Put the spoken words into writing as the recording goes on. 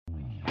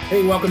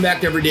Hey, welcome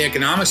back to Everyday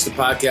Economics, the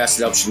podcast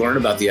that helps you learn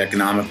about the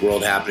economic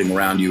world happening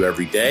around you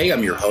every day.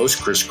 I'm your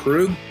host, Chris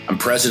Krug. I'm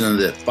president of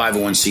the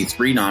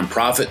 501c3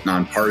 nonprofit,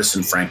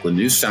 nonpartisan Franklin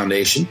News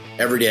Foundation.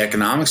 Everyday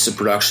Economics is a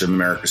production of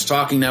America's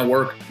Talking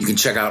Network. You can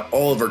check out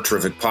all of our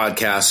terrific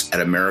podcasts at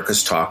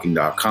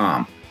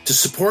americastalking.com. To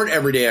support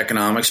Everyday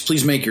Economics,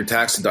 please make your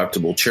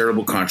tax-deductible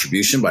charitable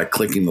contribution by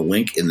clicking the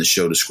link in the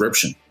show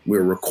description.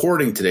 We're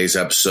recording today's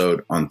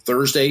episode on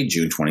Thursday,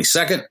 June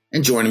 22nd,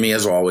 and joining me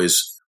as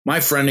always, my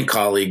friend and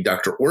colleague,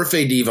 Dr.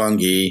 Orphe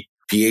Divounguy,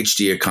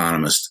 PhD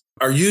economist.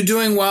 Are you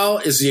doing well?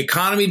 Is the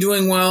economy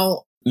doing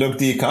well? Look,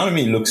 the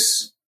economy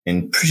looks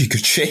in pretty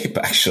good shape,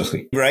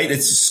 actually, right?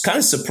 It's kind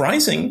of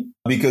surprising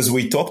because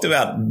we talked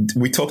about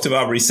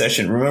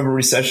recession. Remember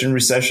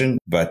recession,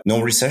 but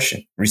no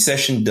recession.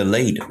 Recession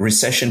delayed,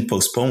 recession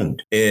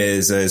postponed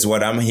is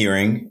what I'm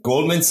hearing.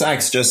 Goldman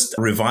Sachs just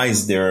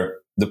revised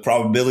the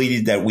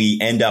probability that we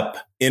end up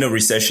in a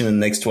recession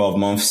in the next 12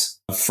 months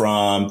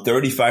from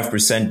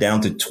 35%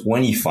 down to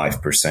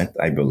 25%,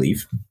 I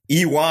believe.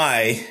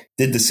 EY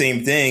did the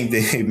same thing.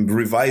 They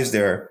revised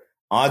their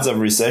odds of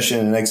recession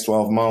in the next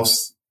 12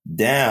 months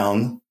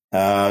down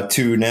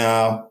to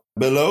now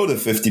below the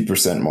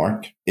 50%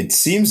 mark. It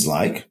seems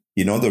like,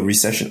 the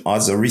recession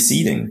odds are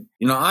receding.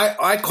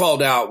 I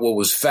called out what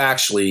was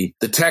factually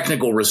the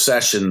technical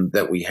recession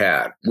that we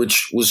had,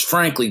 which was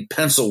frankly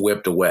pencil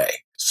whipped away.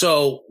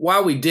 So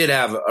while we did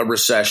have a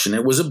recession,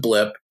 it was a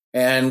blip.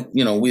 And,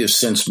 we have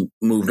since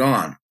moved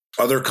on.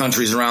 Other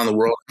countries around the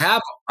world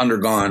have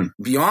undergone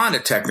beyond a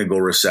technical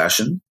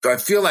recession. I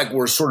feel like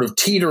we're sort of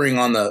teetering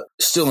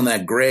still in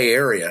that gray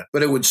area.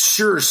 But it would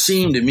sure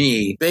seem to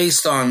me,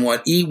 based on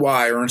what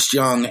EY, Ernst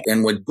Young,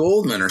 and what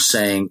Goldman are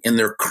saying in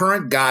their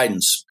current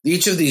guidance,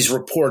 each of these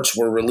reports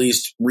were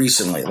released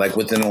recently, like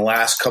within the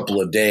last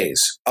couple of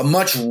days, a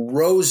much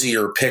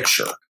rosier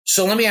picture.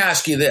 So let me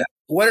ask you this.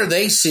 What are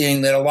they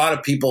seeing that a lot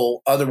of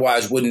people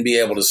otherwise wouldn't be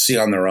able to see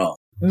on their own?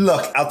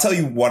 Look, I'll tell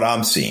you what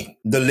I'm seeing.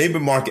 The labor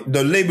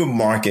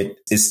market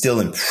is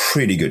still in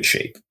pretty good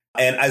shape.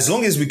 And as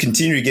long as we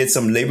continue to get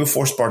some labor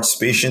force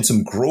participation,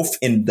 some growth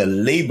in the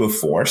labor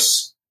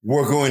force,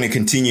 we're going to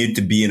continue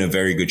to be in a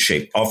very good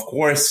shape. Of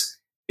course,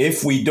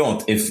 if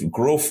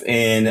growth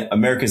in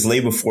America's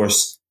labor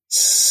force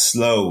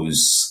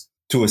slows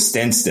to a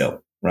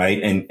standstill,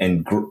 right,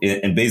 and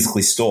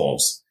basically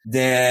stalls,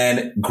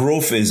 then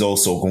growth is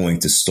also going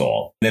to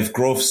stall. And if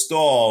growth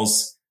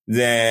stalls,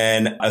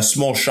 then a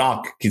small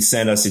shock could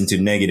send us into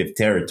negative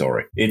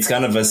territory. It's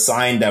kind of a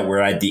sign that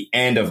we're at the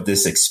end of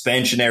this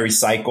expansionary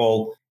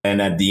cycle.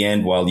 And at the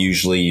end,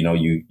 usually,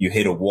 you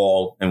hit a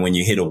wall. And when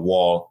you hit a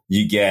wall,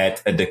 you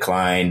get a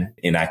decline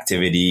in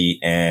activity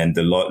and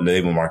the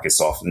labor market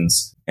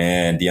softens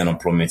and the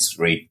unemployment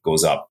rate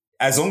goes up.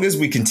 As long as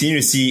we continue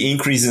to see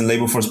increase in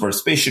labor force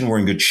participation, we're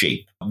in good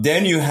shape.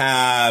 Then you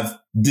have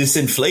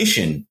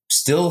disinflation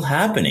still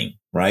happening,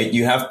 right?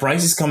 You have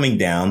prices coming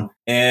down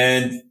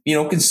and,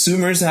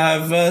 consumers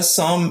have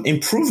some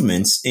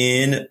improvements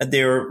in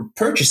their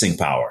purchasing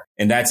power.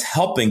 And that's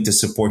helping to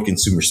support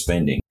consumer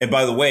spending. And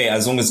by the way,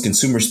 as long as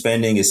consumer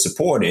spending is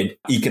supported,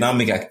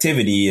 economic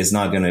activity is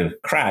not going to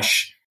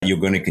crash. You're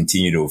going to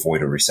continue to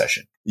avoid a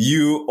recession.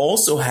 You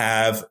also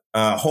have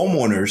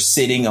homeowners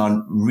sitting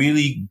on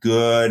really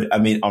good,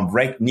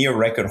 near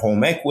record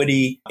home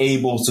equity,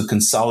 able to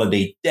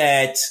consolidate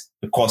debt,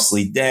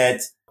 costly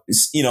debt.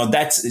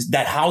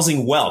 That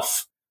housing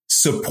wealth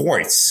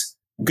supports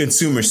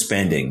consumer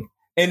spending.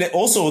 And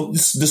also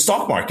the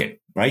stock market,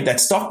 right? That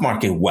stock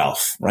market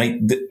wealth, right?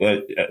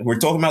 We're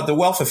talking about the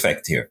wealth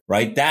effect here,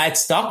 right? That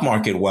stock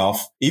market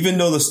wealth, even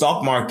though the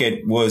stock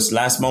market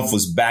last month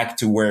was back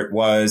to where it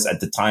was at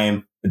the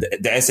time,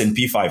 the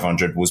S&P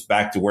 500 was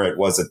back to where it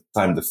was at the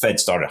time the Fed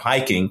started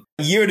hiking.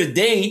 Year to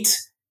date,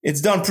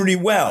 it's done pretty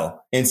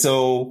well. And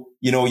so,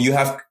 you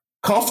have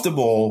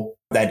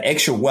that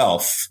extra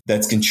wealth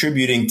that's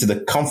contributing to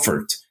the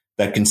comfort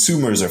that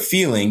consumers are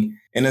feeling.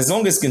 And as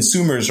long as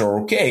consumers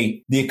are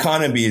okay, the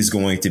economy is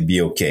going to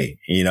be okay,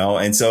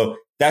 and so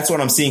that's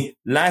what I'm seeing.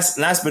 Last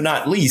but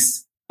not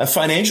least,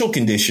 financial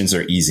conditions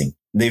are easing.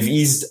 They've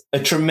eased a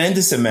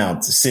tremendous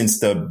amount since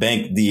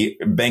the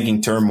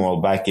banking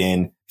turmoil back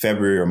in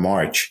February or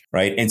March,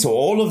 right? And so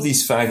all of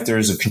these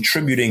factors are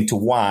contributing to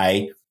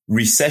why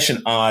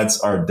recession odds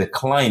are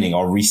declining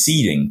or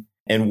receding,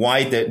 and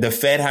why the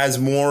Fed has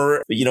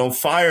more,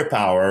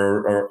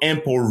 firepower or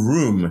ample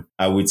room,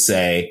 I would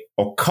say,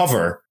 or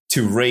cover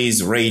to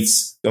raise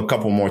rates a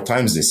couple more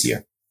times this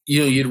year.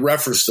 You'd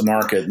reference the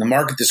market. The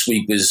market this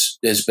week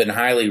has been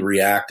highly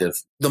reactive.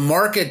 The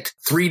market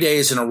 3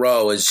 days in a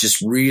row has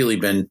just really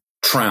been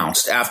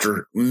trounced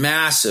after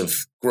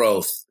massive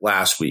growth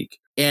last week.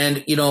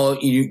 And,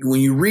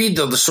 when you read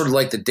the sort of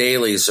like the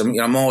dailies,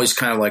 I'm always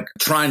kind of like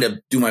trying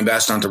to do my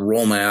best not to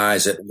roll my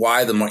eyes at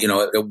why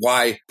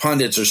why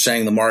pundits are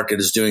saying the market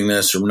is doing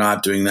this or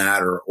not doing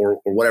that or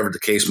whatever the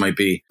case might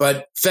be.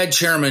 But Fed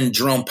Chairman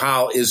Jerome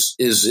Powell is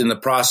in the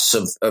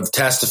process of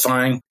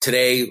testifying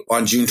today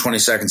on June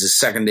 22nd, his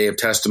second day of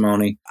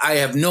testimony. I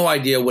have no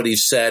idea what he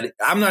said.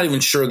 I'm not even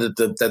sure that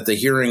the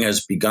hearing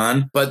has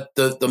begun, but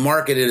the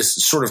market is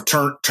sort of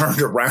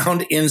turned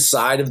around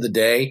inside of the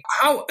day.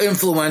 How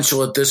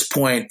influential at this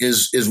point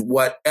is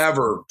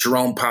whatever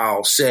Jerome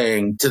Powell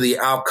saying to the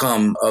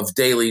outcome of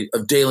daily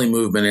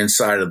movement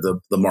inside of the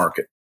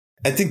market?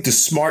 I think the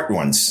smart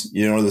ones,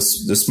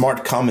 the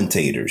smart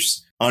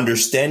commentators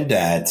understand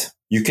that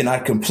you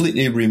cannot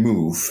completely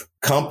remove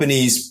a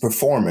company's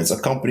performance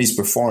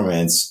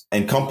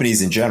and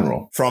companies in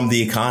general from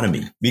the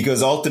economy.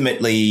 Because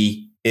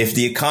ultimately, if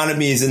the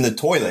economy is in the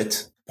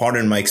toilet,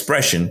 pardon my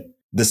expression,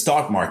 the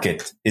stock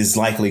market is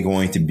likely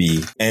going to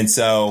be. And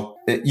so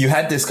you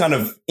had this kind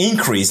of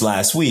increase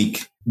last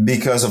week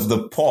because of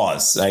the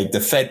pause, right?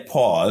 The Fed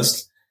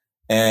paused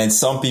and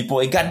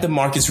it got the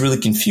markets really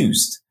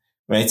confused,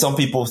 right? Some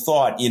people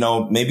thought,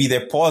 maybe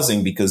they're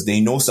pausing because they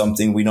know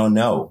something we don't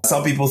know.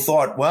 Some people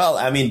thought,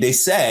 they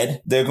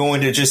said they're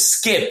going to just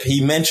skip.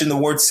 He mentioned the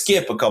word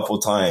skip a couple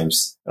of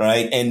times,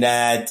 right? And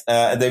that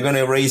they're going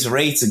to raise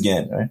rates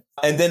again, right?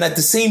 And then at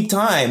the same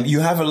time,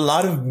 you have a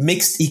lot of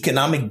mixed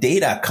economic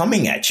data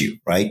coming at you,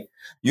 right?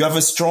 You have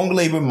a strong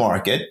labor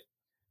market,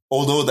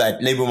 although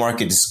that labor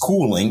market is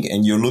cooling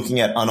and you're looking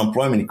at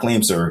unemployment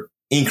claims are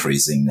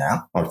increasing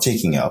now or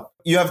ticking up.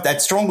 You have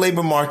that strong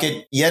labor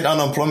market, yet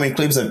unemployment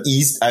claims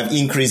have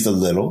increased a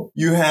little.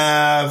 You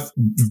have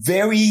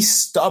very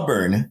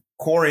stubborn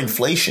core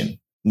inflation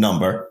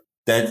number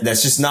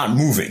that's just not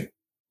moving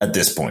at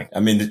this point.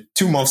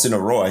 2 months in a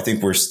row, I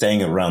think we're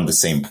staying around the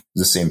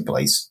same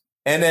place.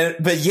 And then,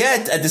 but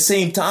yet at the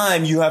same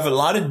time, you have a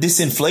lot of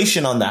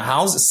disinflation on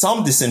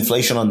some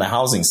disinflation on the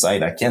housing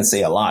side. I can't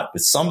say a lot,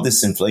 but some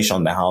disinflation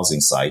on the housing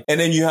side. And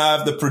then you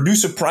have the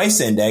producer price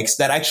index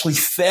that actually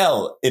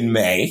fell in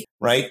May,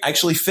 right?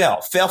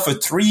 Fell for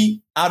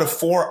 3 out of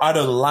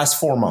the last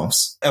 4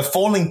 months. A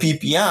falling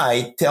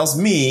PPI tells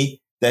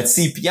me that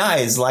CPI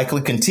is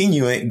likely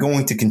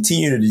going to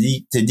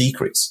continue to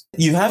decrease.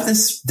 You have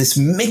these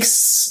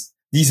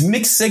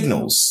mixed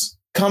signals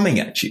coming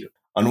at you.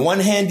 On one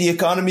hand, the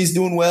economy is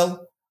doing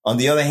well. On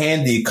the other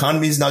hand, the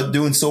economy is not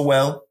doing so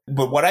well.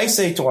 But what I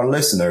say to our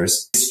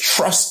listeners is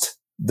trust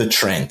the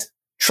trend.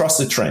 Trust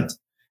the trend.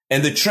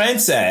 And the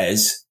trend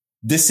says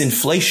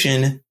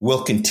disinflation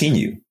will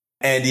continue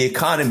and the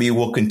economy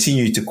will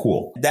continue to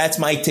cool. That's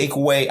my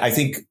takeaway. I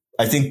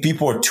think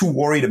people are too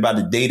worried about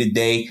the day to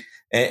day.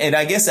 And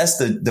I guess that's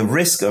the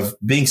risk of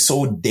being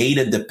so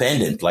data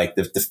dependent. Like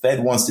the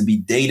Fed wants to be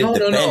data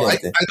dependent. No.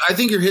 I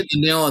think you're hitting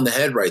the nail on the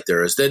head right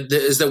there. Is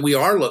that we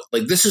are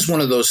like this is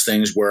one of those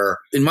things where,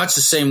 in much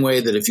the same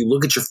way that if you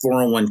look at your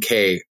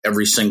 401k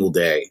every single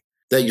day,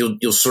 that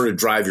you'll sort of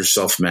drive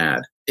yourself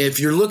mad. If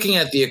you're looking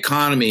at the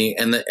economy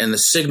and the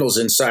signals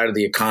inside of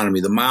the economy,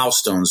 the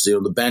milestones,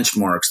 the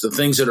benchmarks, the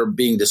things that are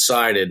being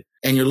decided,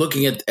 and you're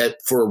looking at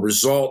for a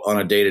result on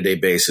a day-to-day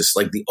basis,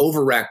 like the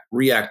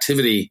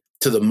overreactivity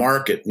to the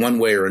market one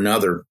way or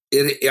another,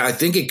 I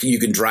think you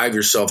can drive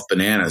yourself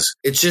bananas.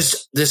 It's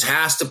just, this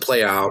has to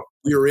play out.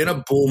 We were in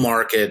a bull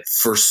market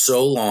for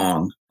so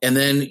long. And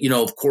then,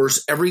 of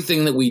course,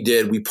 everything that we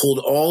did, we pulled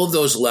all of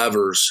those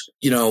levers,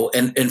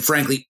 and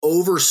frankly,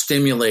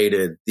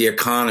 overstimulated the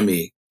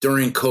economy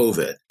during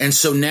COVID. And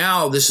so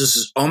now this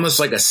is almost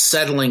like a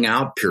settling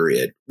out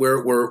period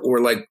where we're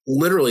like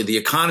literally the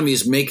economy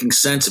is making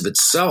sense of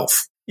itself.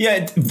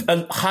 Yeah,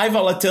 high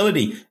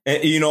volatility.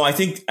 I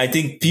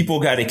think people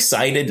got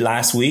excited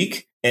last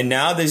week, and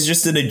now there's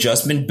just an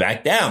adjustment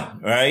back down,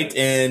 right?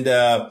 And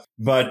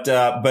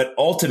but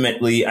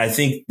ultimately, I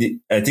think the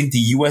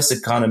U.S.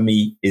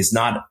 economy is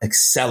not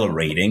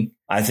accelerating.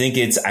 I think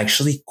it's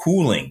actually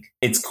cooling.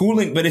 It's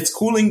cooling, but it's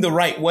cooling the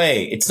right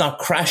way. It's not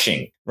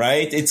crashing,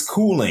 right? It's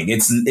cooling.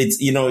 It's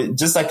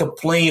just like a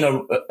plane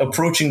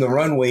approaching the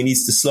runway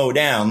needs to slow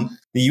down.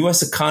 The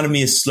U.S.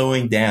 economy is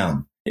slowing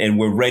down. And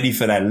we're ready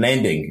for that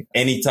landing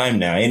anytime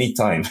now,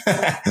 anytime.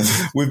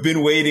 We've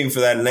been waiting for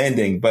that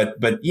landing. But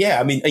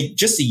yeah,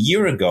 just a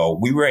year ago,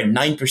 we were at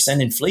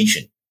 9%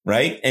 inflation,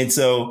 right? And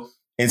so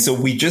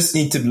we just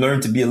need to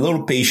learn to be a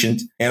little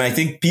patient. And I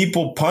think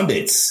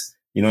pundits,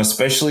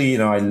 especially,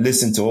 I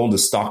listen to all the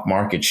stock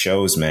market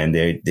shows, man.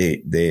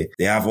 They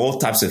have all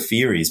types of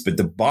theories. But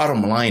the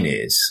bottom line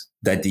is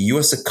that the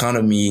U.S.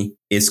 economy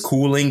is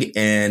cooling,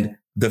 and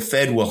the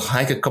Fed will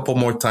hike a couple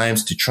more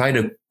times to try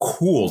to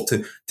cool,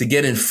 to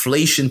get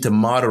inflation to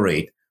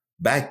moderate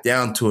back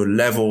down to a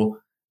level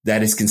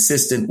that is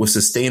consistent with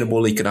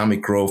sustainable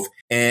economic growth.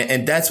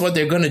 And that's what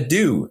they're going to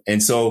do.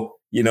 And so,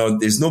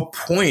 there's no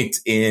point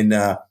in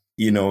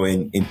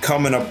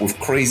coming up with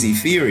crazy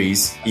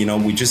theories.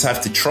 We just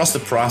have to trust the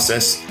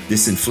process.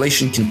 This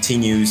inflation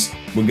continues.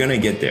 We're going to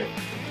get there.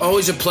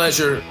 Always a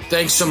pleasure.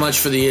 Thanks so much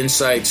for the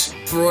insights.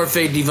 For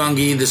Orphe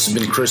Divounguy, this has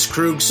been Chris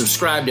Krug.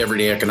 Subscribe to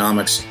Everyday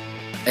Economics.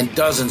 and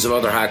dozens of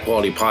other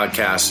high-quality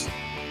podcasts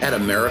at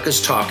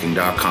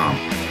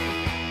americastalking.com.